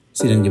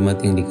Sidang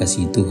jemaat yang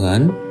dikasihi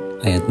Tuhan,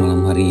 ayat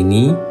malam hari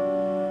ini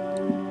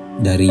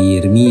dari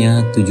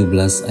Yeremia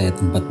 17 ayat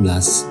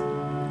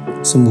 14.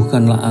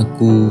 Sembuhkanlah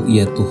aku,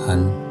 ya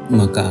Tuhan,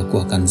 maka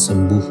aku akan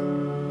sembuh.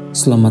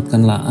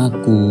 Selamatkanlah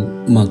aku,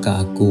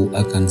 maka aku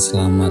akan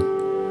selamat,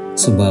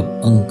 sebab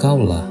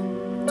Engkaulah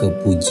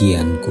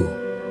kepujianku.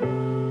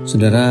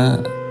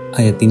 Saudara,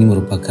 ayat ini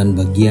merupakan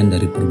bagian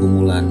dari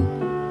pergumulan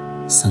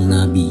sang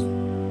nabi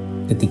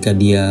ketika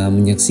dia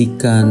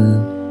menyaksikan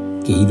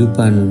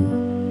kehidupan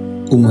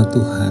umat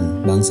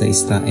Tuhan, bangsa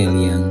Israel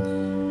yang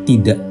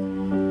tidak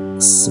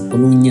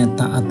sepenuhnya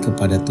taat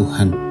kepada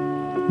Tuhan.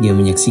 Dia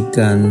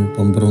menyaksikan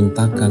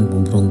pemberontakan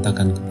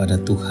kepada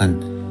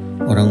Tuhan,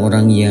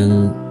 orang-orang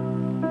yang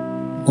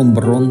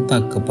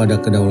memberontak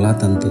kepada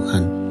kedaulatan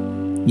Tuhan,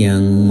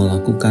 yang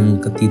melakukan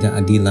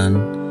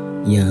ketidakadilan,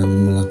 yang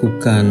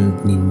melakukan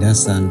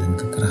penindasan dan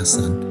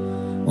kekerasan,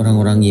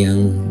 orang-orang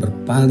yang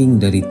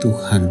berpaling dari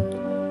Tuhan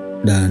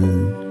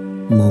dan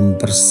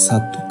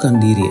mempersatukan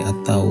diri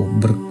atau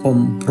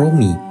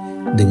berkompromi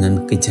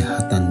dengan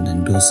kejahatan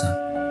dan dosa.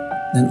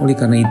 Dan oleh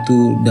karena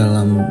itu,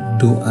 dalam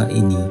doa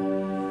ini,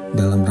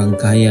 dalam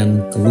rangkaian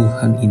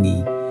keluhan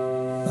ini,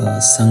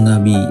 sang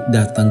nabi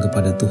datang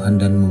kepada Tuhan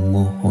dan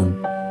memohon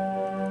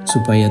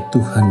supaya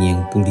Tuhan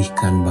yang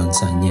pulihkan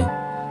bangsanya,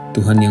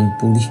 Tuhan yang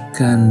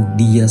pulihkan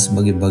dia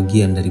sebagai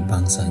bagian dari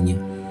bangsanya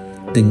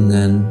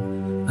dengan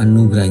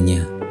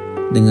anugerahnya,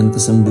 dengan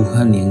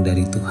kesembuhan yang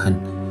dari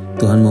Tuhan.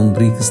 Tuhan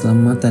memberi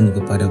keselamatan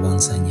kepada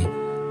bangsanya,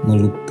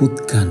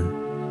 meluputkan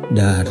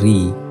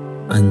dari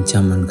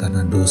ancaman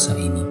karena dosa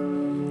ini.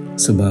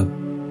 Sebab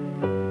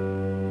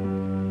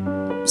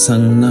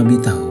sang nabi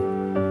tahu,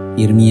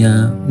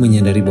 Yeremia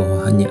menyadari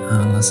bahwa hanya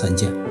Allah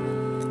saja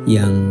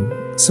yang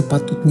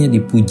sepatutnya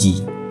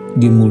dipuji,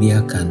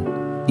 dimuliakan,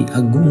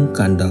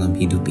 diagungkan dalam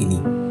hidup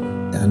ini.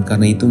 Dan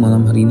karena itu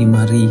malam hari ini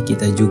mari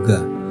kita juga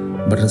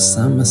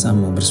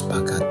bersama-sama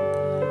bersepakat,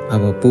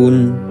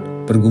 apapun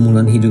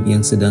pergumulan hidup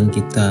yang sedang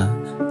kita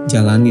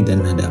jalani dan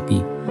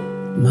hadapi,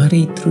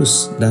 mari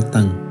terus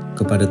datang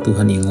kepada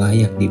Tuhan yang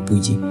layak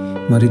dipuji.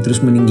 Mari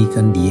terus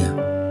meninggikan Dia,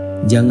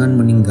 jangan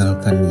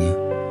meninggalkannya,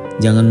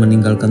 jangan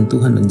meninggalkan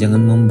Tuhan, dan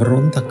jangan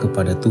memberontak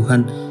kepada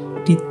Tuhan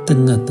di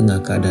tengah-tengah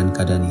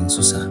keadaan-keadaan yang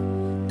susah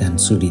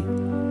dan sulit.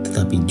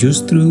 Tetapi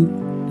justru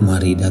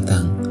mari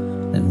datang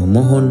dan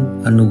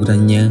memohon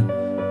anugerahnya,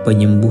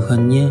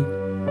 penyembuhannya,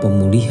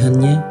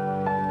 pemulihannya,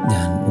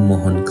 dan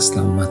memohon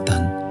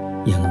keselamatan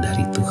yang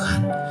dari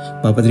Tuhan.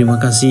 Bapa, terima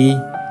kasih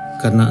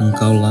karena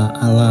Engkaulah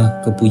Allah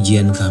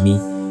kepujian kami.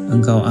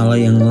 Engkau Allah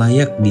yang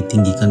layak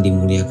ditinggikan,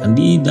 dimuliakan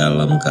di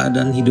dalam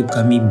keadaan hidup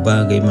kami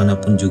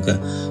bagaimanapun juga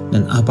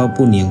dan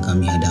apapun yang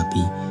kami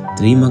hadapi.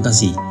 Terima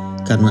kasih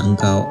karena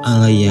Engkau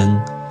Allah yang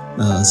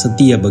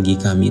setia bagi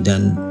kami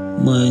dan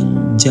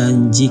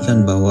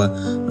menjanjikan bahwa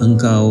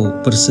Engkau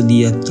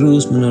bersedia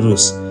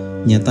terus-menerus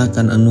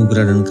nyatakan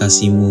anugerah dan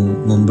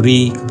kasih-Mu,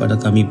 memberi kepada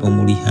kami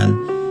pemulihan,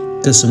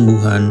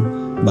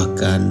 kesembuhan,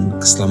 bahkan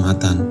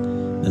keselamatan.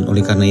 Dan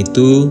oleh karena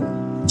itu,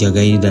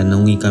 jagai dan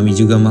naungi kami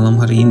juga malam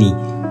hari ini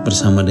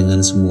bersama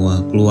dengan semua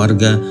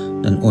keluarga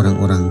dan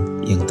orang-orang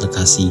yang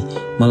terkasih.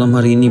 Malam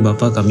hari ini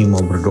Bapa, kami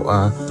mau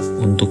berdoa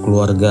untuk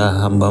keluarga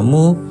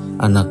hamba-Mu,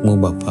 anak-Mu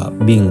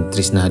Bapak Bing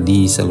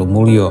Trisnadi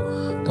Selomulyo.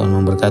 Tuhan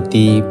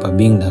memberkati Pak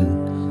Bing dan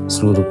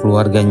seluruh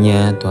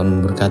keluarganya. Tuhan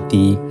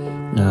memberkati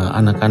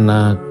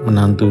anak-anak,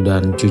 menantu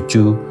dan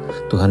cucu.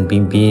 Tuhan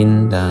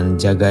pimpin dan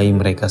jagai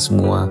mereka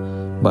semua,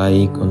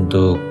 baik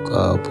untuk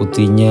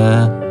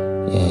putrinya,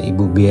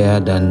 Ibu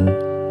Bea dan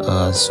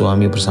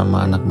suami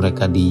bersama anak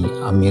mereka di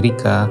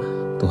Amerika.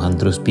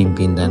 Tuhan terus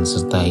pimpin dan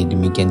sertai.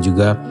 Demikian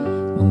juga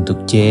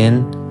untuk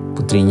Jen,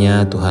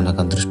 putrinya, Tuhan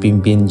akan terus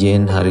pimpin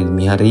Jen hari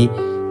demi hari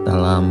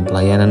dalam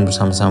pelayanan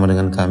bersama-sama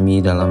dengan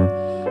kami, dalam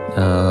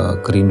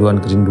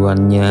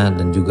kerinduan-kerinduannya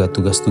dan juga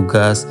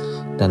tugas-tugas,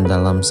 dan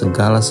dalam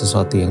segala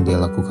sesuatu yang dia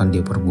lakukan,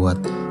 dia perbuat.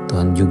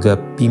 Tuhan juga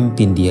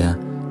pimpin dia,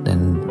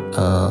 dan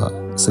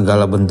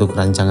segala bentuk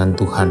rancangan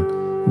Tuhan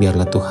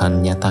biarlah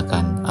Tuhan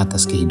nyatakan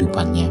atas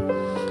kehidupannya.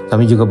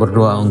 Kami juga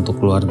berdoa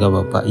untuk keluarga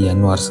Bapak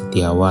Yanuar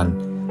Setiawan.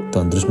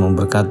 Tuhan terus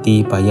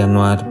memberkati Pak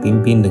Yanuar,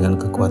 pimpin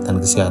dengan kekuatan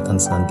kesehatan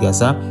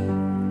senantiasa.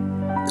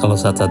 Kalau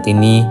saat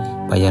ini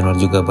Pak Yanuar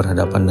juga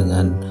berhadapan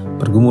dengan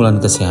pergumulan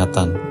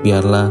kesehatan,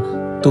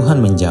 biarlah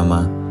Tuhan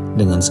menjamah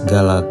dengan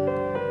segala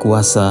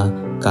kuasa,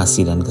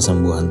 kasih dan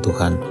kesembuhan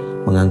Tuhan,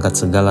 mengangkat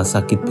segala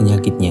sakit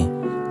penyakitnya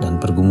dan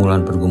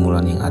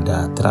pergumulan-pergumulan yang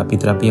ada,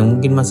 terapi-terapi yang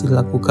mungkin masih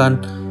dilakukan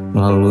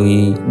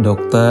melalui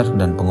dokter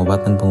dan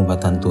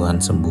pengobatan-pengobatan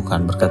Tuhan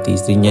sembuhkan. Berkati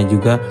istrinya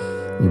juga,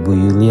 Ibu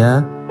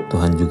Yulia,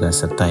 Tuhan juga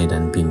sertai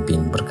dan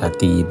pimpin.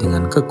 Berkati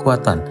dengan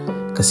kekuatan,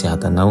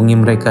 kesehatan, naungi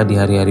mereka di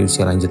hari-hari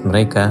usia lanjut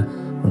mereka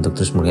untuk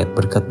terus melihat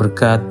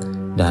berkat-berkat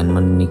dan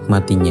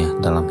menikmatinya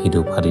dalam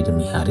hidup hari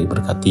demi hari.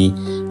 Berkati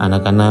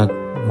anak-anak,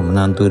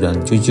 menantu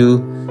dan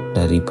cucu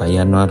dari Pak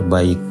Yanuar,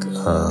 baik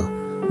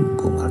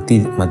Bu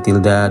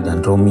Matilda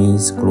dan Romi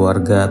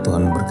sekeluarga,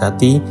 Tuhan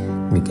memberkati.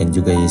 Demikian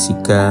juga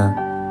Jessica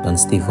dan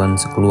Stephen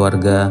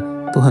sekeluarga,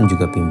 Tuhan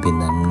juga pimpin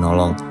dan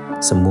menolong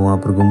semua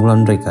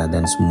pergumulan mereka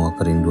dan semua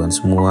kerinduan,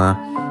 semua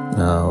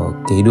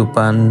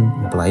kehidupan,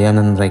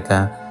 pelayanan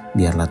mereka.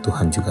 Biarlah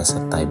Tuhan juga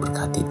sertai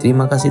berkati.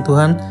 Terima kasih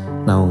Tuhan,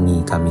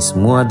 naungi kami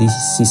semua di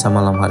sisa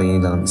malam hari ini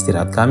dalam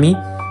istirahat kami.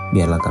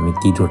 Biarlah kami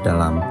tidur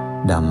dalam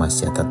damai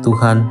sejahtera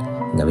Tuhan,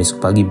 hingga besok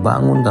pagi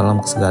bangun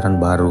dalam kesegaran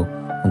baru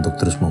untuk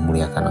terus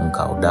memuliakan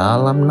Engkau.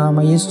 Dalam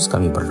nama Yesus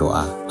kami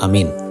berdoa.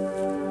 Amin.